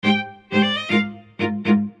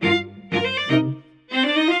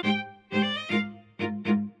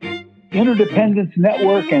Interdependence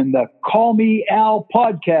Network and the Call Me Al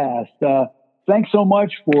podcast. Thanks so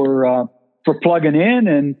much for plugging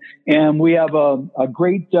in, and we have a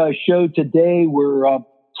great show today. We're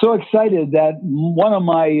so excited that one of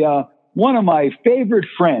my favorite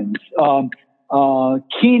friends,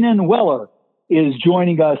 Keenan Weller, is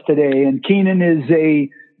joining us today, and Keenan is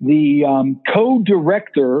the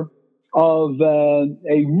co-director of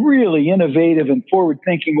a really innovative and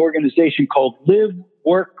forward-thinking organization called Live,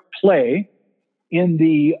 Work, Play in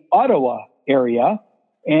the Ottawa area.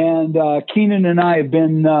 And Keenan and I have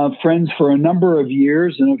been friends for a number of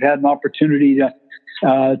years, and have had an opportunity to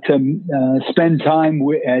spend time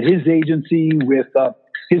at his agency with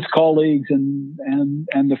his colleagues and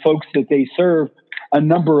the folks that they serve a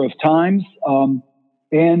number of times.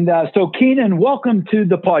 So Keenan, welcome to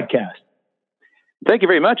the podcast. Thank you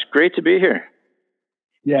very much. Great to be here.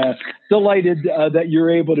 Yeah, delighted that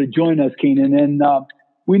you're able to join us, Keenan. And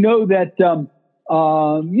we know that,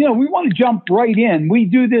 we want to jump right in. We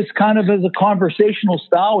do this kind of as a conversational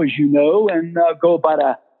style, as you know, and go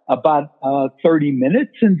about 30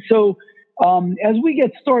 minutes. And so as we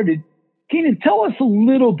get started, Keenan, tell us a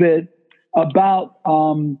little bit about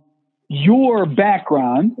your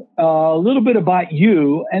background, a little bit about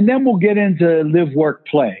you, and then we'll get into Live, Work,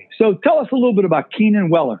 Play. So tell us a little bit about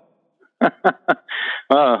Keenan Weller.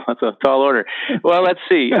 Oh, that's a tall order. Well, let's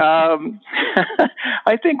see.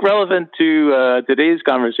 I think relevant to today's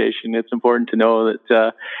conversation, it's important to know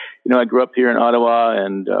that, I grew up here in Ottawa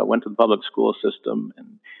and went to the public school system.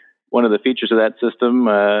 And one of the features of that system,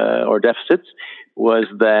 or deficits, was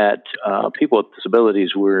that people with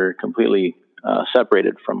disabilities were completely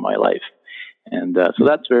separated from my life. And so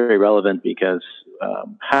that's very relevant because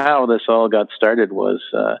how this all got started was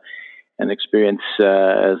an experience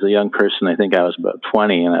as a young person. I think I was about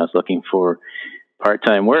 20, and I was looking for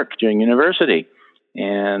part-time work during university.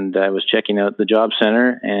 And I was checking out the job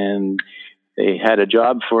center, and they had a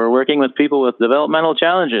job for working with people with developmental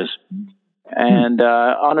challenges. And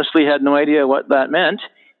honestly had no idea what that meant.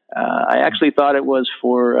 I actually thought it was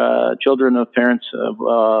for children of parents of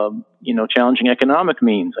challenging economic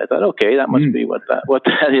means. I thought, okay, that must be what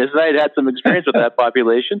that is. I'd had some experience with that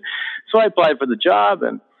population, so I applied for the job,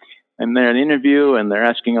 and I'm there in an interview, and they're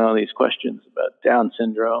asking all these questions about Down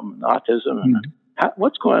syndrome and autism and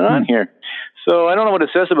what's going on here. So I don't know what it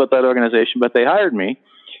says about that organization, but they hired me.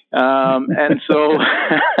 And so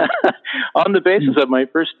on the basis of my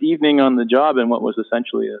first evening on the job in what was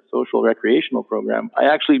essentially a social recreational program, I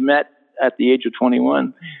actually met at the age of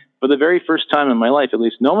 21 for the very first time in my life, at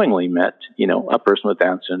least knowingly met, a person with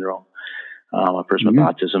Down syndrome, a person with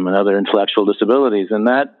autism and other intellectual disabilities. And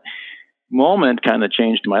that moment kind of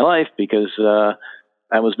changed my life because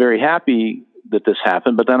I was very happy that this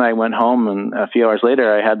happened. But then I went home, and a few hours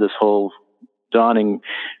later, I had this whole dawning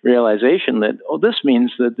realization that, this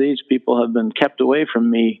means that these people have been kept away from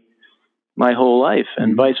me my whole life,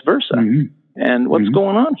 and vice versa. And what's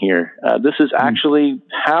going on here? This is actually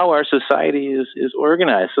how our society is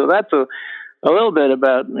organized. So that's a little bit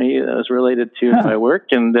about me as related to my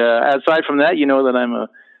work. And aside from that, you know that I'm a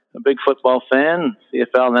big football fan,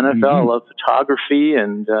 CFL and NFL. I love photography,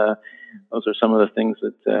 and those are some of the things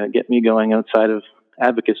that get me going outside of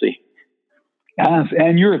advocacy.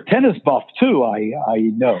 And you're a tennis buff too, I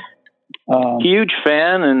know. Huge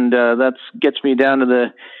fan, and that gets me down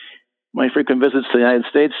to my frequent visits to the United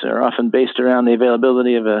States are often based around the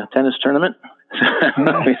availability of a tennis tournament.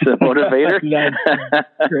 It's a motivator.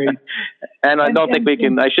 That's great. And I don't think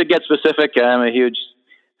I should get specific. I'm a huge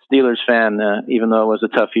Steelers fan, even though it was a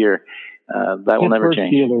tough year. That will never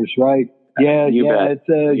change. Steelers, right? Yeah, bet.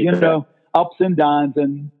 It's ups and downs,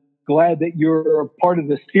 and glad that you're a part of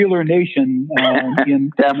the Steeler Nation.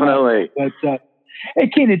 Definitely. Hey,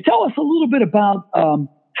 Keenan, tell us a little bit about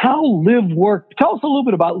how Live, Work. Tell us a little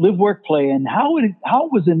bit about Live, Work, Play, and how it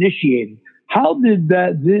was initiated. How did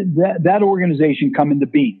that organization come into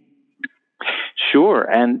being? Sure.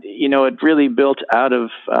 And, it really built out of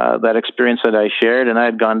that experience that I shared. And I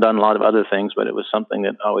had done a lot of other things, but it was something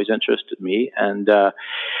that always interested me. And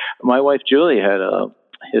my wife, Julie, had a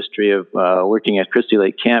history of working at Christie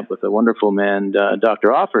Lake Camp with a wonderful man, Dr.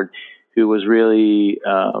 Offord, who was really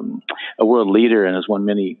a world leader and has won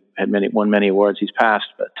many awards. He's passed,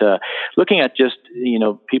 but looking at just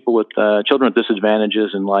people with children with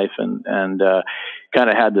disadvantages in life, and kind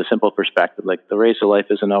of had the simple perspective, like the race of life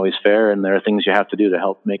isn't always fair, and there are things you have to do to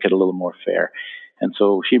help make it a little more fair. And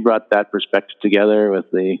so she brought that perspective together with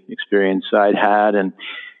the experience I'd had, and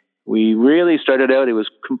we really started out, it was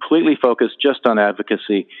completely focused just on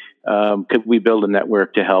advocacy. Could we build a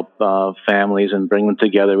network to help families and bring them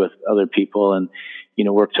together with other people and,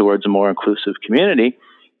 work towards a more inclusive community?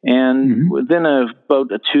 And within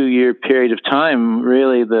about a 2-year period of time,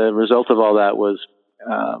 really the result of all that was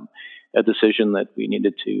a decision that we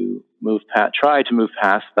needed to try to move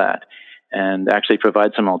past that and actually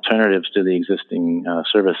provide some alternatives to the existing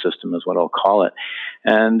service system is what I'll call it.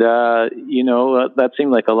 And, that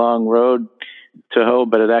seemed like a long road to hoe,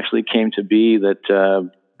 but it actually came to be that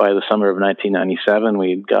by the summer of 1997,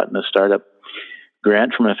 we'd gotten a startup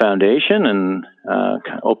grant from a foundation and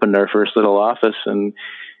opened our first little office and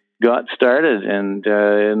got started. And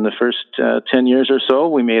in the first 10 years or so,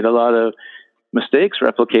 we made a lot of mistakes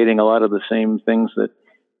replicating a lot of the same things that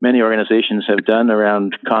many organizations have done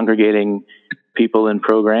around congregating people in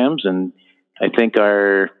programs. And I think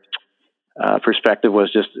our perspective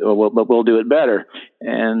was just, we'll do it better.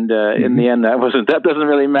 And in the end, that doesn't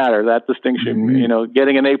really matter. That distinction,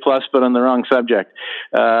 getting an A+ but on the wrong subject.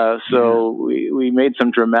 So we made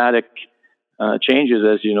some dramatic changes,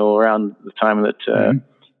 as you know, around the time that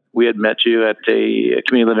we had met you at a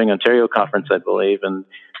Community Living Ontario conference, I believe. And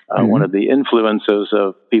one of the influences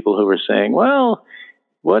of people who were saying, well,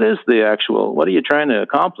 what are you trying to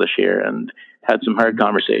accomplish here? And had some hard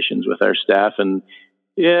conversations with our staff. And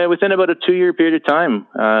within about a 2-year period of time,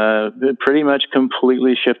 it pretty much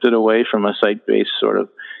completely shifted away from a site-based sort of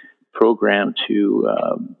program to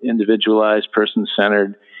individualized,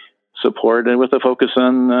 person-centered support, and with a focus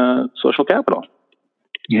on social capital.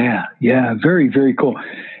 Yeah, very, very cool.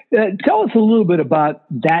 Tell us a little bit about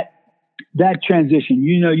that transition.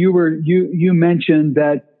 You mentioned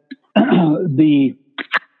that the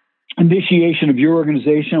initiation of your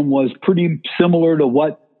organization was pretty similar to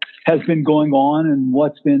what has been going on and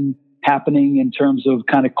what's been happening in terms of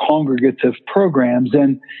kind of congregative programs.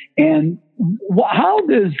 And how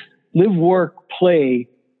does Live Work Play,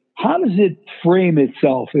 how does it frame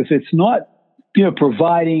itself if it's not,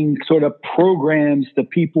 providing sort of programs to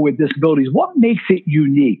people with disabilities? What makes it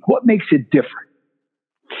unique? What makes it different?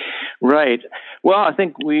 Right. Well, I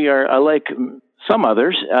think we are like some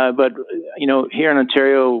others, but, here in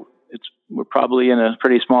Ontario, we're probably in a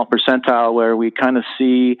pretty small percentile where we kind of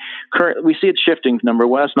see it shifting. Number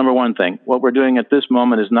one thing. What we're doing at this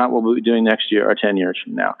moment is not what we'll be doing next year or 10 years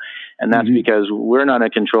from now. And that's because we're not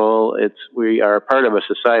in control. We are part of a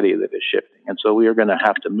society that is shifting. And so we are going to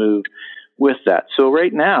have to move with that. So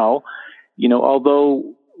right now,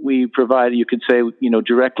 although we provide, you could say,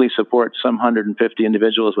 directly support some 150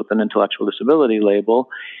 individuals with an intellectual disability label,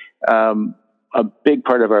 a big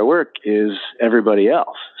part of our work is everybody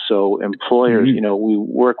else. So employers, we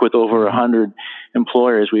work with over 100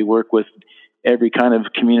 employers. We work with every kind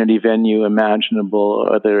of community venue imaginable,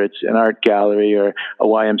 whether it's an art gallery or a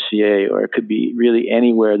YMCA, or it could be really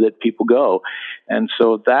anywhere that people go. And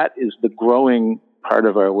so that is the growing part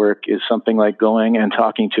of our work, is something like going and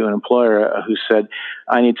talking to an employer who said,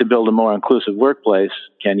 I need to build a more inclusive workplace.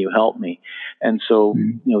 Can you help me? And so,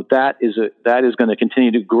 that is going to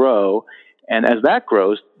continue to grow. And as that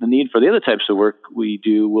grows, the need for the other types of work we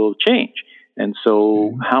do will change. And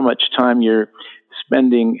so how much time you're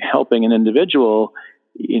spending helping an individual,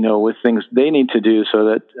 with things they need to do so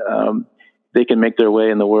that they can make their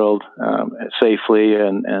way in the world safely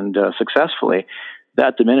and successfully,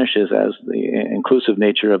 that diminishes as the inclusive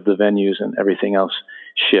nature of the venues and everything else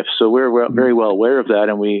shifts. So we're very well aware of that.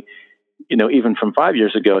 And we, even from 5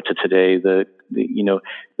 years ago to today,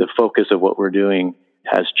 the focus of what we're doing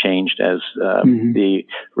has changed as the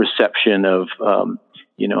reception of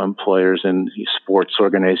employers and sports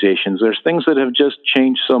organizations. There's things that have just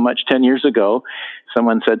changed so much. 10 years ago,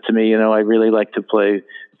 someone said to me, I really like to play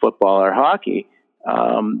football or hockey.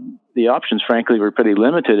 The options, frankly, were pretty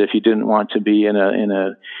limited if you didn't want to be in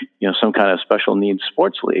a some kind of special needs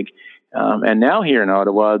sports league. And now here in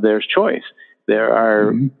Ottawa, there's choice. There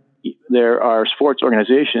are sports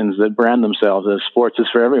organizations that brand themselves as sports is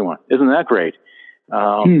for everyone. Isn't that great?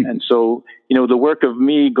 And so, the work of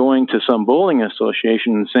me going to some bowling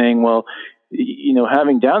association and saying, well,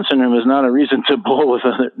 having Down syndrome is not a reason to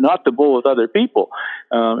not to bowl with other people.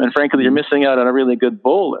 And frankly, you're missing out on a really good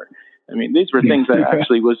bowler. I mean, these were things I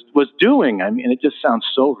actually was doing. I mean, it just sounds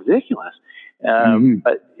so ridiculous.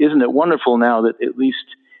 But isn't it wonderful now that at least,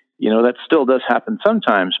 that still does happen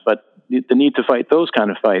sometimes, but the need to fight those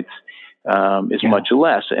kind of fights is much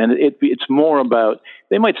less. And it's more about,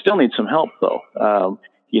 they might still need some help though.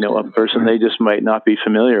 A person, they just might not be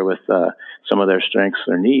familiar with some of their strengths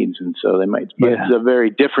or needs. And so they might, but it's a very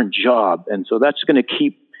different job. And so that's going to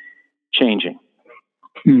keep changing.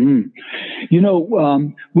 We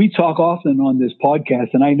talk often on this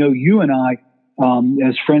podcast, and I know you and I,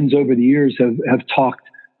 as friends over the years, have talked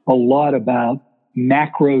a lot about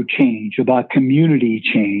macro change, about community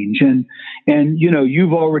change. And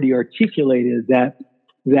you've already articulated that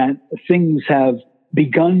that things have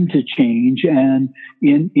begun to change and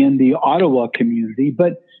in the Ottawa community.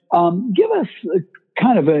 But give us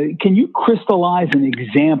can you crystallize an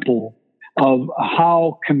example of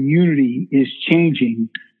how community is changing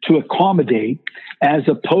to accommodate, as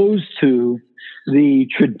opposed to the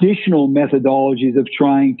traditional methodologies of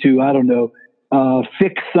trying to,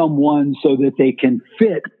 fix someone so that they can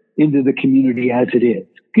fit into the community as it is?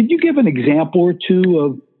 Could you give an example or two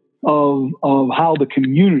of how the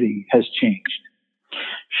community has changed?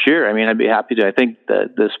 Sure. I mean, I'd be happy to. I think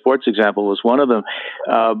the sports example was one of them.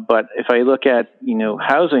 But if I look at,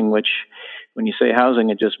 housing, which when you say housing,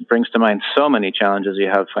 it just brings to mind so many challenges. You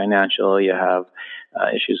have financial, you have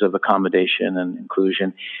issues of accommodation and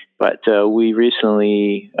inclusion. But we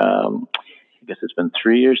recently, I guess it's been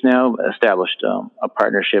 3 years now, established a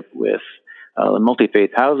partnership with the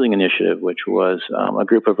Multi-Faith Housing Initiative, which was a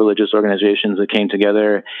group of religious organizations that came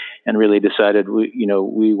together and really decided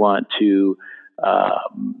we want to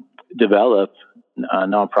develop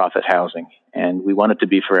nonprofit housing, and we want it to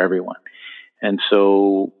be for everyone. And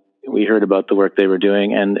so we heard about the work they were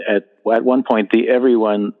doing, and at one point, the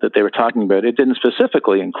everyone that they were talking about, it didn't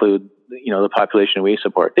specifically include the population we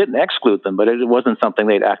support. It didn't exclude them, but it wasn't something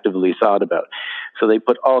they'd actively thought about. So they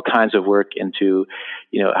put all kinds of work into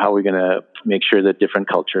how we're going to make sure that different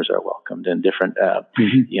cultures are welcomed and different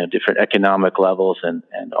different economic levels and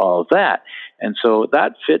all of that. And so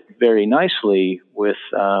that fit very nicely with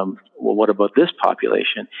what about this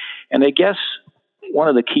population? And I guess one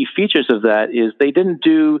of the key features of that is they didn't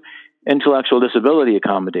do intellectual disability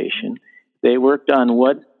accommodation. They worked on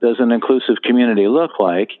what does an inclusive community look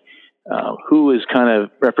like, who is kind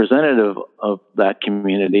of representative of that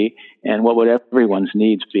community, and what would everyone's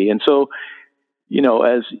needs be. And so,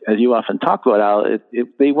 as you often talk about, Al,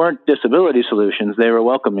 they weren't disability solutions; they were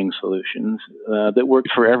welcoming solutions that worked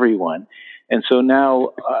for everyone. And so now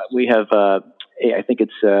we have, I think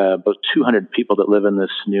it's about 200 people that live in this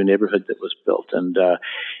new neighborhood that was built, and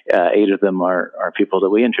 8 of them are people that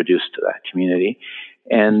we introduced to that community.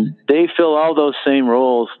 And they fill all those same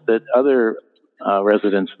roles that other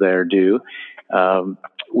residents there do,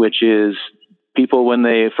 which is people, when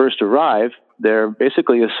they first arrive, they're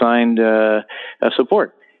basically assigned a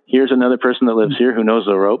support. Here's another person that lives here who knows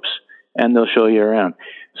the ropes, and they'll show you around.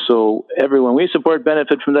 So everyone we support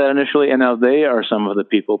benefit from that initially, and now they are some of the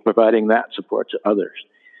people providing that support to others.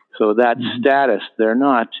 So that status, they're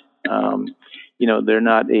not, they're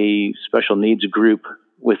not a special needs group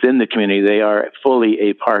within the community. They are fully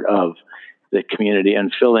a part of the community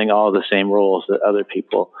and filling all the same roles that other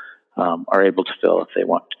people are able to fill if they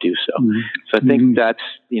want to do so. So I think that's,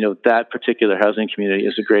 that particular housing community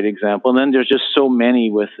is a great example. And then there's just so many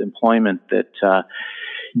with employment that,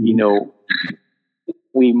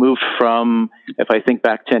 we moved from, if I think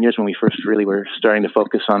back 10 years when we first really were starting to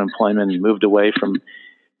focus on employment, and moved away from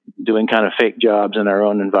doing kind of fake jobs in our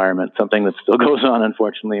own environment, something that still goes on,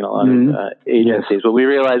 unfortunately, in a lot of agencies. Yes. But we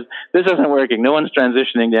realized this isn't working. No one's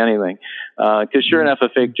transitioning to anything. Because sure enough, a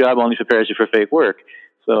fake job only prepares you for fake work.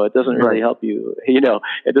 So it doesn't really help you,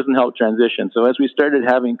 it doesn't help transition. So as we started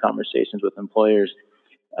having conversations with employers,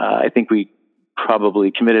 I think we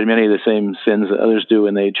probably committed many of the same sins that others do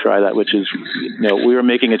when they try that, which is, we were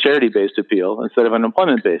making a charity-based appeal instead of an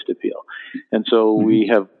employment-based appeal. And so we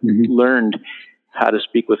have learned how to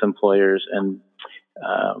speak with employers and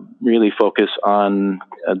really focus on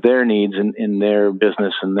their needs in their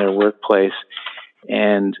business and their workplace.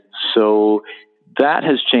 And so that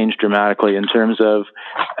has changed dramatically in terms of,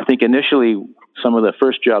 I think initially some of the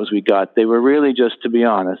first jobs we got, they were really just, to be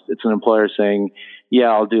honest, it's an employer saying, yeah,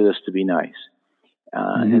 I'll do this to be nice.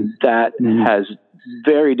 And that has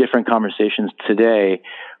very different conversations today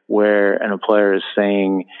where an employer is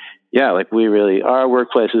saying, yeah, like our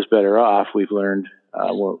workplace is better off. We've learned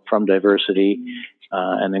from diversity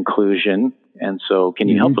and inclusion. And so can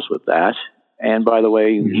you help us with that? And by the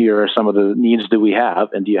way, here are some of the needs that we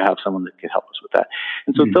have. And do you have someone that can help us with that?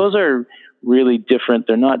 And so those are really different.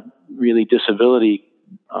 They're not really disability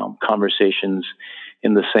conversations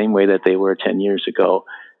in the same way that they were 10 years ago.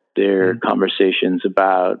 They're conversations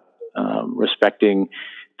about respecting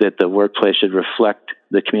that the workplace should reflect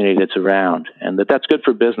the community that's around, and that's good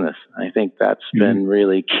for business. I think that's been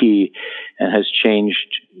really key and has changed,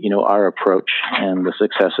 our approach and the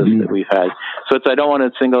successes that we've had. So I don't want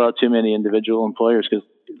to single out too many individual employers because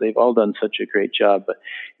they've all done such a great job. But,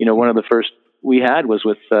 one of the first we had was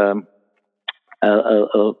with a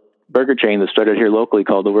burger chain that started here locally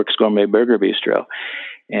called the Works Gourmet Burger Bistro.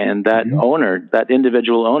 And that owner, that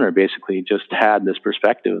individual owner, basically just had this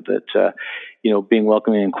perspective that, being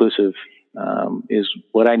welcoming and inclusive is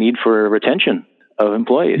what I need for retention of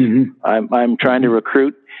employees. I'm trying to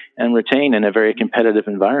recruit and retain in a very competitive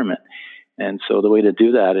environment. And so the way to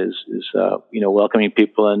do that is welcoming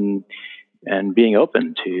people and being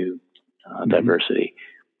open to diversity.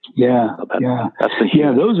 That's been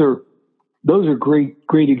huge. Those are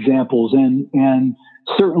great examples, and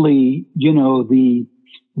certainly the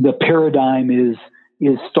paradigm is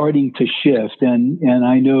starting to shift, and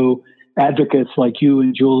I know advocates like you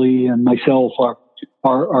and Julie and myself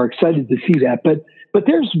are excited to see that. But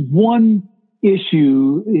there's one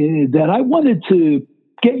issue that I wanted to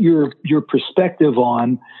get your perspective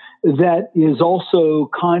on that is also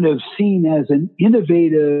kind of seen as an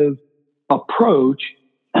innovative approach,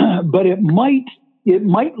 but it might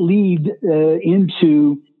lead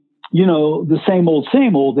into the same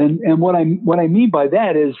old. And what I mean by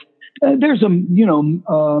that is there's a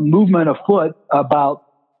movement afoot about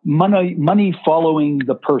money following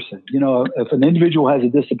the person. If an individual has a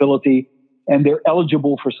disability and they're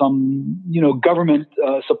eligible for some government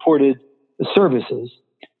supported services,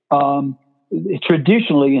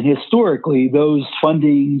 traditionally and historically,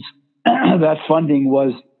 that funding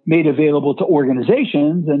was made available to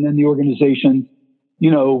organizations, and then the organizations,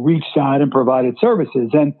 reached out and provided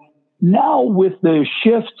services. And now with the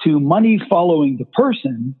shift to money following the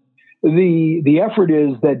person, the effort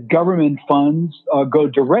is that government funds go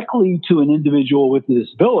directly to an individual with a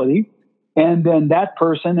disability, and then that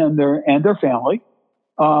person and their family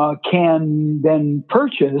can then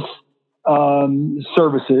purchase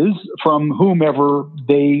services from whomever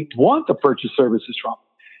they want to purchase services from.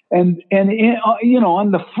 And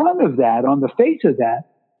on the front of that, on the face of that,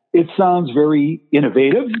 it sounds very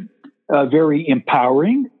innovative, very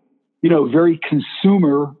empowering, very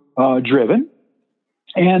consumer driven,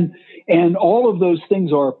 and all of those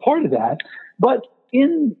things are a part of that. But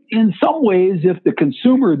in some ways, if the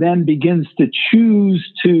consumer then begins to choose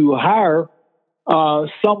to hire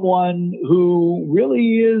someone who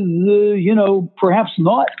really is, perhaps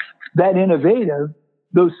not that innovative,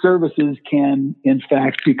 those services can, in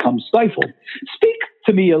fact, become stifled. Speak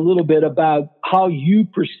to me a little bit about how you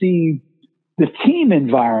perceive the team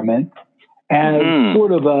environment as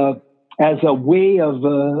sort of a way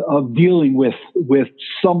of dealing with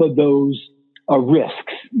some of those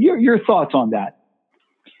risks. Your thoughts on that?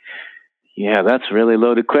 Yeah, that's a really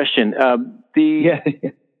loaded question.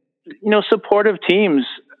 Supportive teams,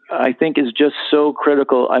 I think, is just so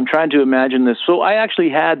critical. I'm trying to imagine this. So I actually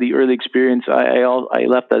had the early experience. I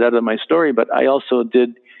left that out of my story, but I also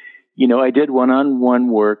did, I did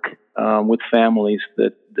one-on-one work with families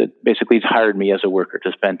that basically hired me as a worker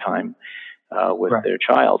to spend time with their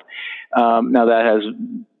child. Now that has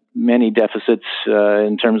many deficits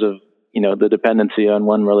in terms of, the dependency on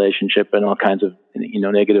one relationship and all kinds of,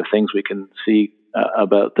 negative things we can see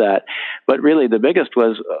about that. But really the biggest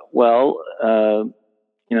was,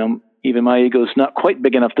 even my ego's not quite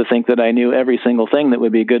big enough to think that I knew every single thing that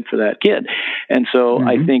would be good for that kid. And so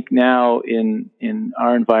I think now in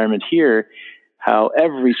our environment here, how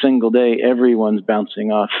every single day everyone's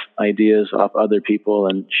bouncing off ideas off other people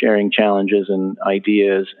and sharing challenges and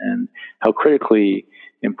ideas, and how critically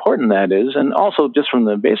important that is. And also just from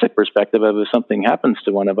the basic perspective of if something happens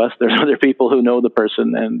to one of us, there's other people who know the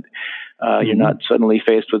person, and you're not suddenly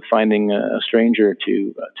faced with finding a stranger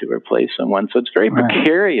to replace someone. So it's very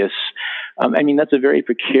precarious. That's a very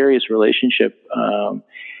precarious relationship,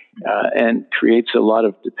 and creates a lot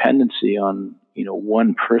of dependency on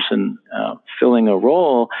one person filling a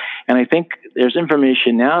role. And I think there's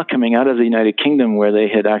information now coming out of the United Kingdom where they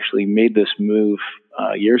had actually made this move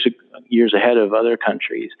years ahead of other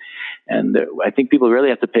countries. And I think people really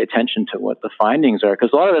have to pay attention to what the findings are, because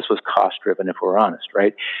a lot of this was cost driven, if we're honest,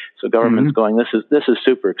 right? So government's going, this is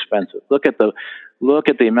super expensive. Look at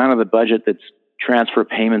the amount of the budget that's transfer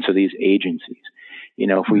payments of these agencies.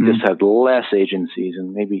 If we just had less agencies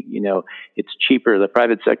and maybe, it's cheaper, the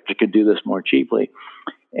private sector could do this more cheaply.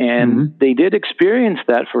 And they did experience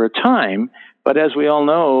that for a time. But as we all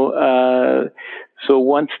know, so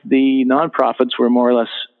once the nonprofits were more or less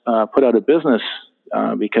put out of business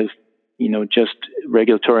because, just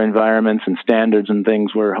regulatory environments and standards and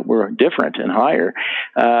things were different and higher.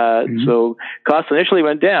 So costs initially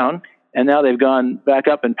went down, and now they've gone back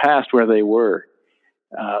up and past where they were.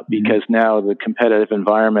 Because now the competitive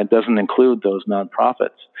environment doesn't include those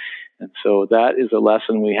nonprofits. And so that is a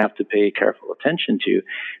lesson we have to pay careful attention to.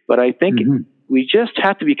 But I think we just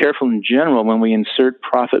have to be careful in general when we insert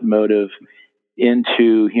profit motive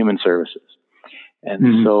into human services.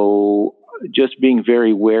 And so just being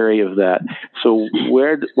very wary of that. So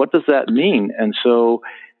what does that mean? And so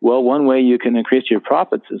Well, one way you can increase your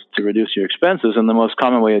profits is to reduce your expenses, and the most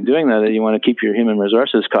common way of doing that is you want to keep your human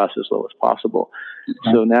resources costs as low as possible.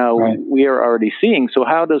 Right. So now we are already seeing. So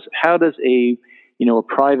how does a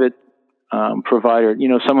private provider,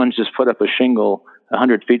 someone's just put up a shingle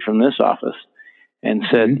 100 feet from this office and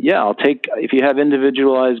said, yeah, I'll take, if you have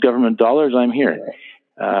individualized government dollars, I'm here.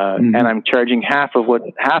 And I'm charging half of what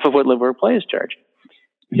Live Work Play is charging.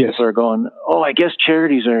 Yes. People are going, oh, I guess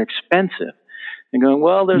charities are expensive. And going,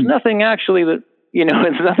 well, there's nothing actually that,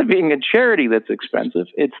 it's not being a charity that's expensive.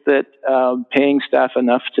 It's that paying staff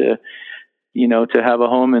enough to have a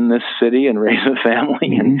home in this city and raise a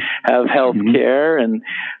family and have health care and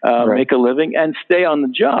make a living and stay on the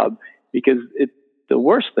job. Because the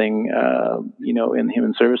worst thing, in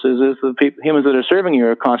human services is the humans that are serving you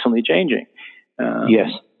are constantly changing.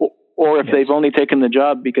 Yes. Or if they've only taken the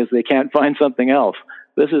job because they can't find something else.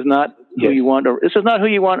 This is not who you want. This is not who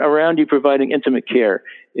you want around you providing intimate care.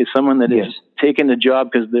 Is someone that is taking the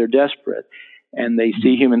job because they're desperate and they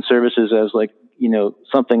see human services as like,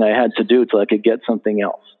 something I had to do till I could get something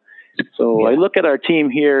else. So I look at our team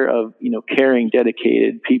here of, caring,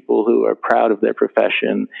 dedicated people who are proud of their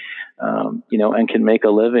profession, and can make a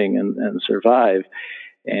living and survive.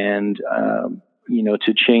 And,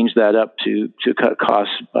 to change that up to cut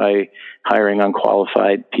costs by hiring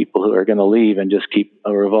unqualified people who are going to leave and just keep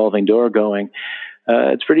a revolving door going.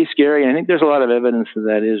 It's pretty scary. And I think there's a lot of evidence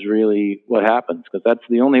that is really what happens, because that's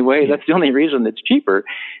the only way, that's the only reason it's cheaper,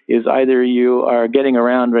 is either you are getting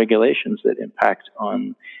around regulations that impact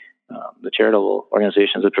on the charitable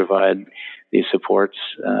organizations that provide these supports,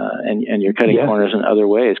 and you're cutting corners in other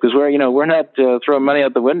ways. Because we're not throwing money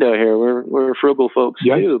out the window here. We're frugal folks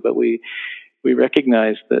too, but we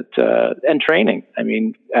recognize that, and training. I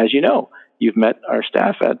mean, as you know, you've met our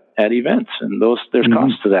staff at events, and there's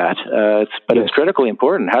costs to that. It's critically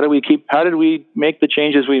important. How did we make the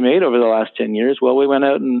changes we made over the last 10 years? Well, we went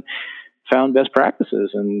out and found best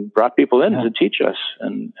practices and brought people in to teach us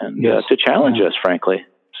and to challenge us, frankly.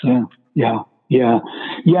 So.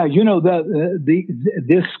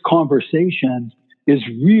 This conversation is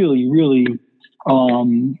really, really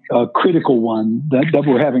a critical one that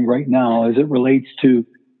we're having right now as it relates to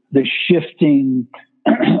the shifting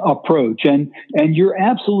approach. And you're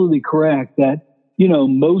absolutely correct that,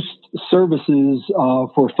 most services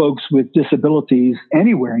for folks with disabilities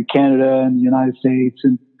anywhere in Canada and the United States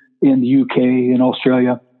and in the UK and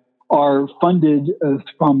Australia are funded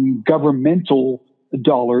from governmental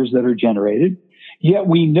dollars that are generated. Yet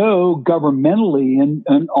we know governmentally in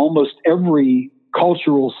almost every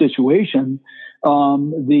cultural situation,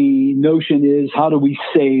 the notion is, how do we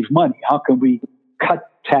save money? How can we cut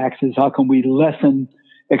taxes? How can we lessen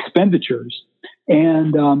expenditures?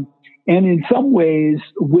 And in some ways,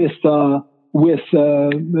 with that, with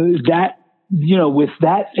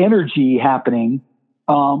that energy happening,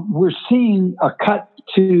 we're seeing a cut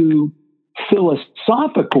to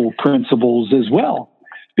philosophical principles as well,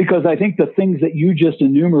 because I think the things that you just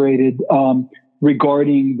enumerated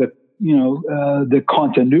regarding the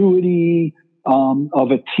continuity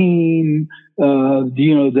of a team,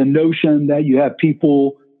 the notion that you have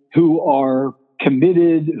people who are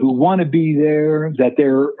committed, who want to be there, that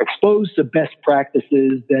they're exposed to best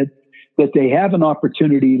practices, that they have an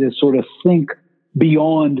opportunity to sort of think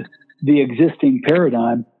beyond the existing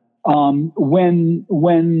paradigm. When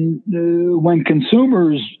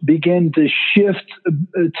consumers begin to shift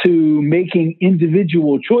to making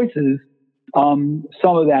individual choices, some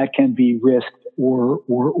of that can be risked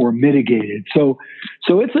or mitigated. So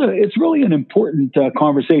it's really an important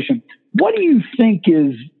conversation. What do you think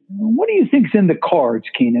is in the cards,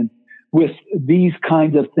 Keenan, with these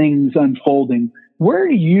kinds of things unfolding? Where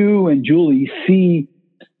do you and Julie see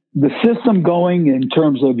the system going in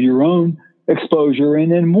terms of your own exposure,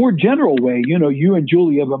 and in a more general way? You and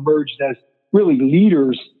Julie have emerged as really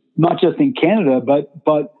leaders, not just in Canada,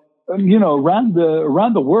 but around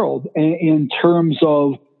the world in terms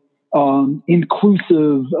of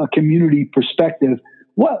inclusive community perspective.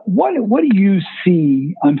 What do you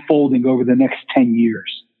see unfolding over the next 10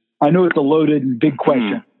 years? I know it's a loaded and big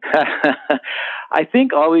question. I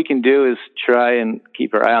think all we can do is try and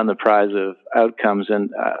keep our eye on the prize of outcomes.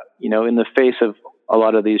 And, in the face of a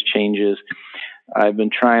lot of these changes, I've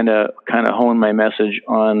been trying to kind of hone my message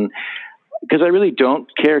on, because I really don't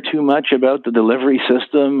care too much about the delivery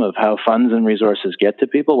system of how funds and resources get to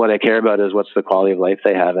people. What I care about is what's the quality of life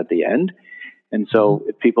they have at the end. And so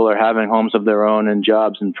if people are having homes of their own and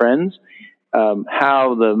jobs and friends,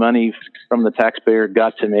 how the money from the taxpayer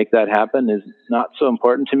got to make that happen is not so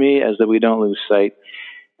important to me as that we don't lose sight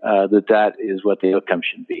that is what the outcome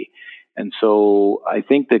should be. And so I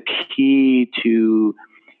think the key to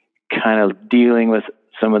kind of dealing with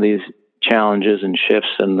some of these challenges and shifts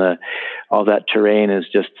and all that terrain is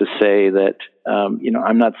just to say that,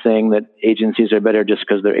 I'm not saying that agencies are better just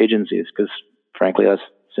because they're agencies, because frankly, that's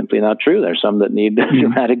simply not true. There's some that need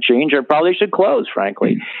dramatic change or probably should close,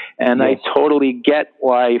 frankly. And yes. I totally get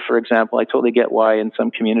why, for example, in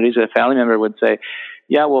some communities, a family member would say,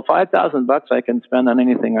 yeah, well, $5,000 I can spend on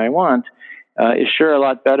anything I want is sure a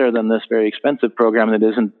lot better than this very expensive program that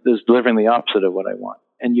is delivering the opposite of what I want.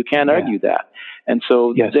 And you can't argue that. And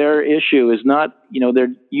so their issue is not,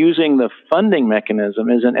 they're using the funding mechanism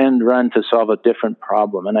as an end run to solve a different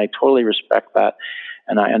problem. And I totally respect that.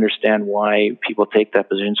 And I understand why people take that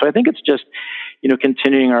position. So I think it's just,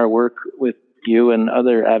 continuing our work with you and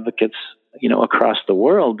other advocates, across the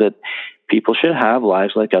world, that people should have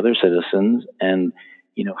lives like other citizens, and,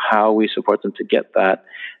 how we support them to get that,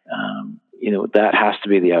 that has to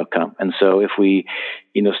be the outcome. And so if we,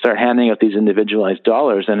 start handing out these individualized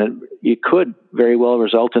dollars, then it could very well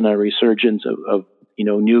result in a resurgence of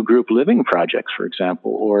new group living projects, for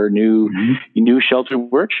example, or new shelter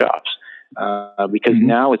workshops. Because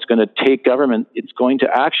now it's going to take government, it's going to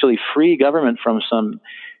actually free government from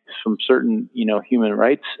certain, human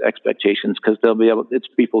rights expectations, because they'll be able, it's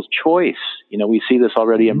people's choice. We see this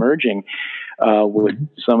already emerging with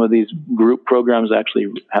some of these group programs actually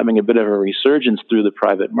having a bit of a resurgence through the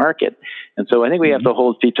private market. And so I think we have to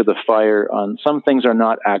hold feet to the fire on some things are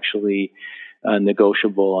not actually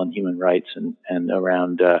negotiable on human rights, and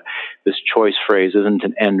around this choice phrase isn't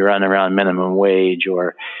an end run around minimum wage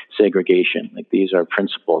or segregation. Like, these are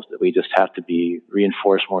principles that we just have to be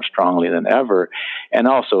reinforced more strongly than ever, and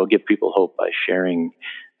also give people hope by sharing,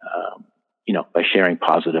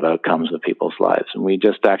 positive outcomes of people's lives. And we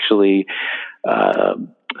just actually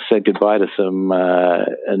said goodbye to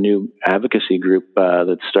a new advocacy group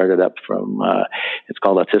that started up from, it's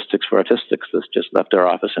called Autistics for Autistics, that's just left our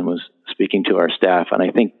office and was speaking to our staff. And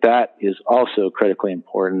I think that is also critically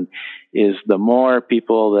important, is the more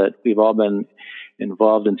people that we've all been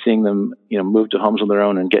involved in seeing them, move to homes of their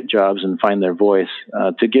own and get jobs and find their voice,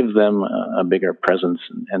 to give them a bigger presence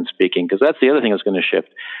and speaking, because that's the other thing that's going to shift.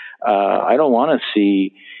 I don't want to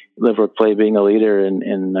see Live Work Play being a leader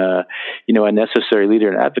in a necessary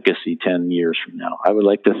leader in advocacy 10 years from now. I would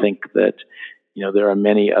like to think that, there are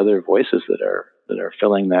many other voices that are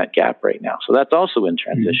filling that gap right now. So that's also in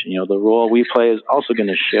transition. The role we play is also going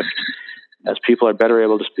to shift as people are better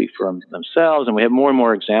able to speak for themselves, and we have more and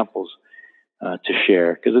more examples to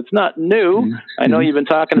share, because it's not new. I know you've been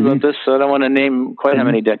talking about this, so I don't want to name quite how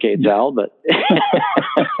many decades, Al, but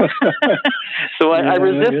so I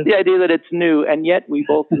resist the idea that it's new, and yet we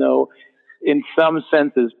both know in some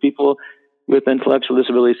senses people with intellectual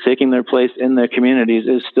disabilities taking their place in their communities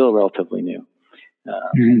is still relatively new.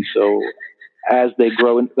 So as they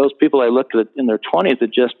grow, and those people I looked at in their 20s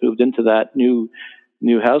that just moved into that new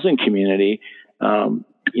housing community,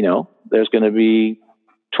 there's going to be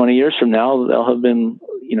 20 years from now, they'll have been,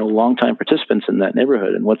 longtime participants in that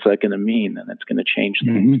neighborhood. And what's that going to mean? And it's going to change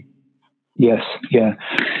things. Yes. Yeah.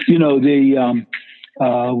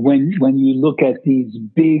 When you look at these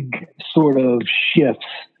big sort of shifts,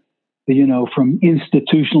 from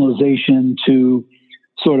institutionalization to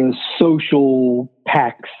sort of social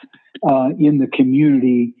pacts in the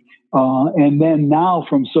community, and then now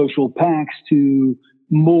from social pacts to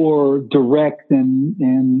more direct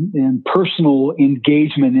and personal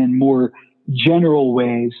engagement in more general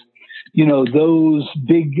ways, those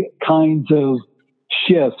big kinds of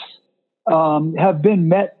shifts have been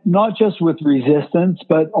met not just with resistance,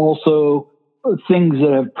 but also things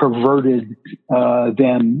that have perverted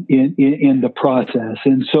them in the process.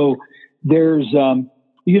 And so there's,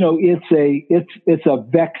 it's a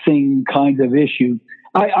vexing kind of issue.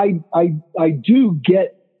 I do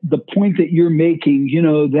get the point that you're making,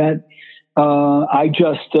 that I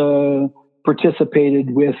just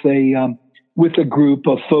participated with a group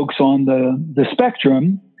of folks on the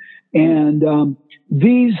spectrum, and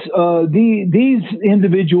these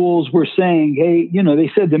individuals were saying, hey, they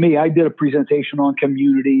said to me, I did a presentation on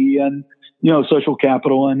community and social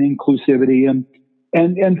capital and inclusivity,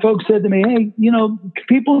 and folks said to me, hey,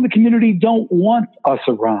 people in the community don't want us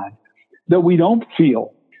around, that we don't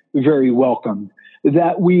feel very welcome,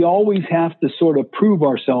 that we always have to sort of prove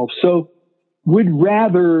ourselves. So we'd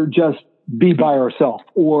rather just be by ourselves,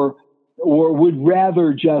 or would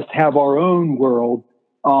rather just have our own world.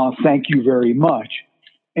 Thank you very much.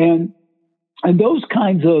 And those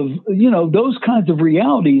kinds of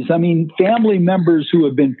realities, I mean, family members who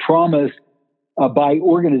have been promised by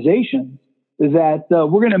organizations that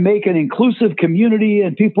we're going to make an inclusive community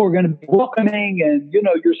and people are going to be welcoming, and,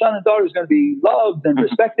 your son and daughter is going to be loved and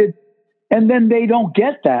respected. and then they don't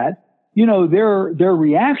get that, their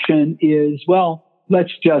reaction is, well,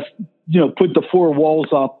 let's just, put the four walls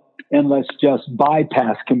up and let's just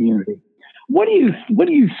bypass community. What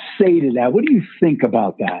do you say to that? What do you think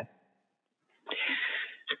about that?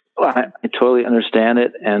 Well, I totally understand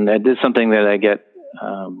it, and that is something that I get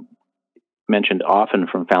mentioned often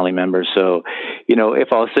from family members. So, if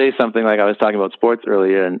I'll say something like I was talking about sports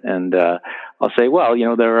earlier, and I'll say, well,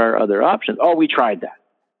 there are other options. Oh, we tried that.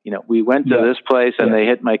 We went to this place and they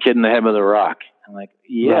hit my kid in the head with a rock. I'm like,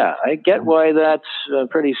 I get why that's a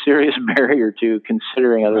pretty serious barrier to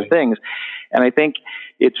considering other things. And I think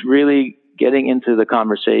it's really getting into the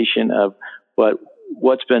conversation of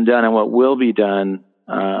what's been done and what will be done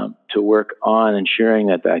to work on ensuring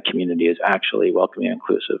that community is actually welcoming and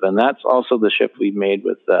inclusive. And that's also the shift we've made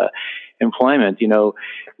with employment.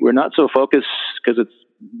 We're not so focused, because it's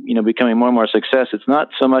becoming more and more success. It's not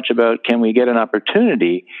so much about can we get an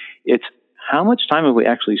opportunity, it's how much time have we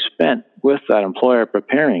actually spent with that employer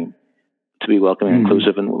preparing to be welcoming and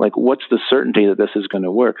inclusive, and what's the certainty that this is going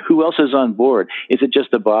to work? Who else is on board? Is it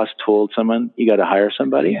just the boss told someone you got to hire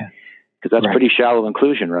somebody? Because that's pretty shallow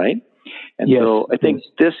inclusion, right? And so I think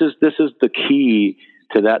this is the key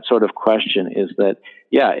to that sort of question, is that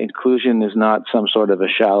inclusion is not some sort of a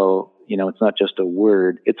shallow, it's not just a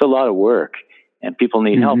word. It's a lot of work. And people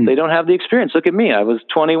need help. They don't have the experience. Look at me. I was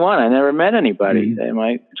 21. I never met anybody.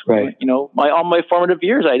 In all my formative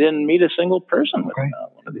years, I didn't meet a single person with one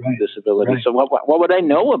of these disabilities. So what would I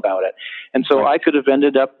know about it? And so I could have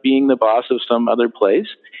ended up being the boss of some other place,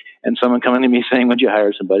 and someone coming to me saying, would you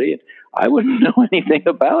hire somebody? I wouldn't know anything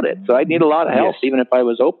about it. So I'd need a lot of help, even if I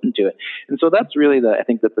was open to it. And so that's really I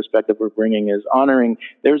think the perspective we're bringing, is honoring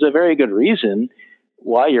there's a very good reason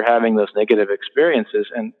why you're having those negative experiences.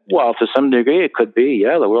 And while to some degree it could be,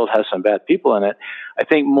 the world has some bad people in it, I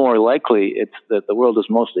think more likely it's that the world is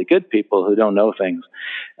mostly good people who don't know things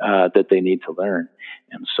that they need to learn.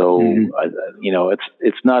 And so,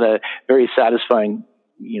 it's not a very satisfying,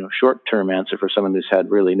 short-term answer for someone who's had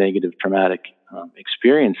really negative traumatic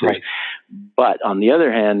experiences. But on the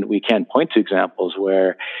other hand, we can point to examples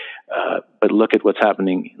where, but look at what's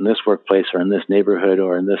happening in this workplace or in this neighborhood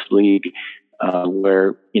or in this league,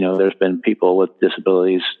 where, there's been people with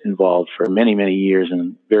disabilities involved for many, many years,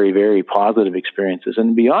 and very, very positive experiences.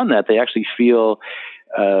 And beyond that, they actually feel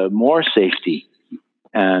more safety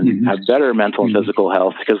and have better mental and physical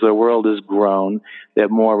health, because their world has grown. They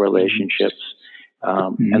have more relationships.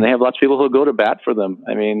 And they have lots of people who go to bat for them.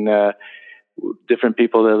 I mean, different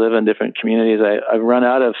people that live in different communities. I've run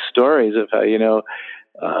out of stories of how,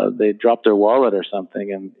 they dropped their wallet or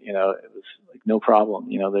something, and, it was no problem.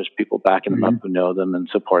 There's people backing them up who know them and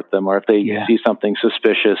support them. Or if they see something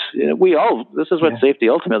suspicious, this is what safety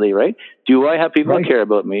ultimately, right? Do I have people who care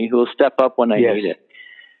about me, who will step up when I need it?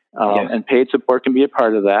 And paid support can be a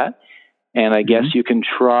part of that. And I guess you can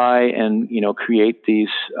try and, create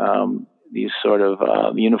these sort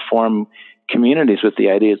of uniform communities with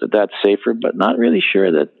the idea that that's safer, but not really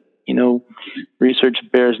sure that, research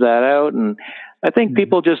bears that out. And I think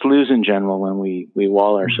people just lose in general when we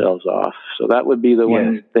wall ourselves off. So that would be the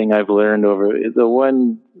one thing I've learned the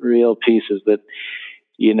one real piece is that,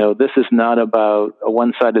 this is not about a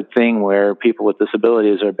one-sided thing where people with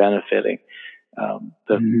disabilities are benefiting.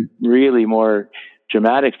 The really more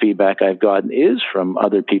dramatic feedback I've gotten is from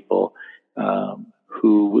other people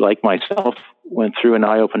who, like myself, went through an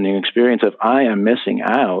eye-opening experience of, I am missing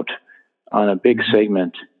out on a big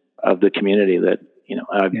segment of the community that,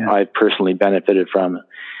 I've personally benefited from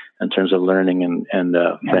in terms of learning and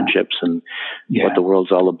friendships and what the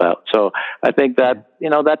world's all about. So I think that,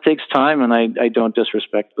 that takes time, and I don't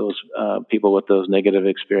disrespect those people with those negative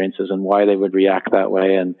experiences and why they would react that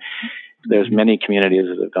way. And there's many communities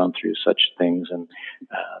that have gone through such things, and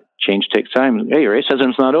change takes time. Hey,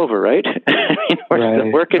 racism's not over, right? We're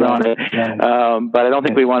still working on it. But I don't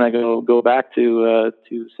think we want to go back to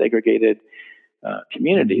segregated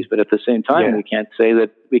communities. But at the same time, we can't say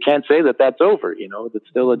that that's over. It's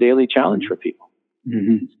still a daily challenge for people.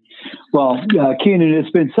 Well, Keenan, it's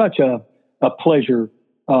been such a pleasure,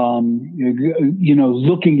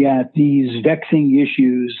 looking at these vexing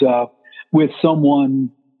issues with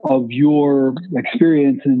someone of your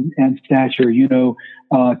experience and stature.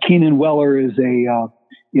 Keenan Weller is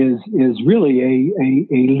really a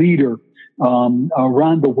leader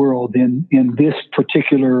around the world in this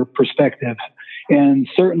particular perspective, and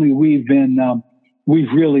certainly we've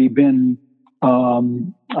really been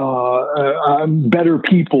better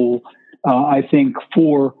people, I think,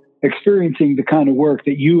 for experiencing the kind of work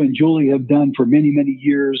that you and Julie have done for many, many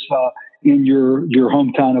years in your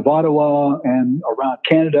hometown of Ottawa and around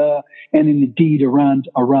Canada, and indeed around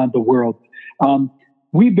the world.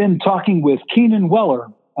 We've been talking with Keenan Weller,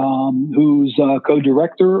 who's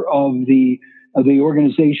co-director of the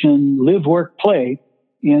organization Live, Work, Play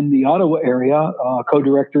in the Ottawa area,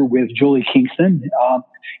 co-director with Julie Kingston,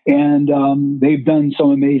 and they've done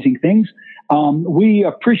some amazing things. We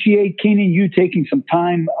appreciate, Keenan, you taking some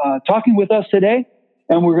time talking with us today,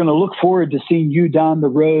 and we're going to look forward to seeing you down the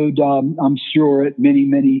road, I'm sure, at many,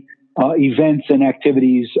 many events and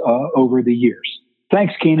activities over the years.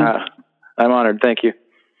 Thanks, Keenan. I'm honored. Thank you.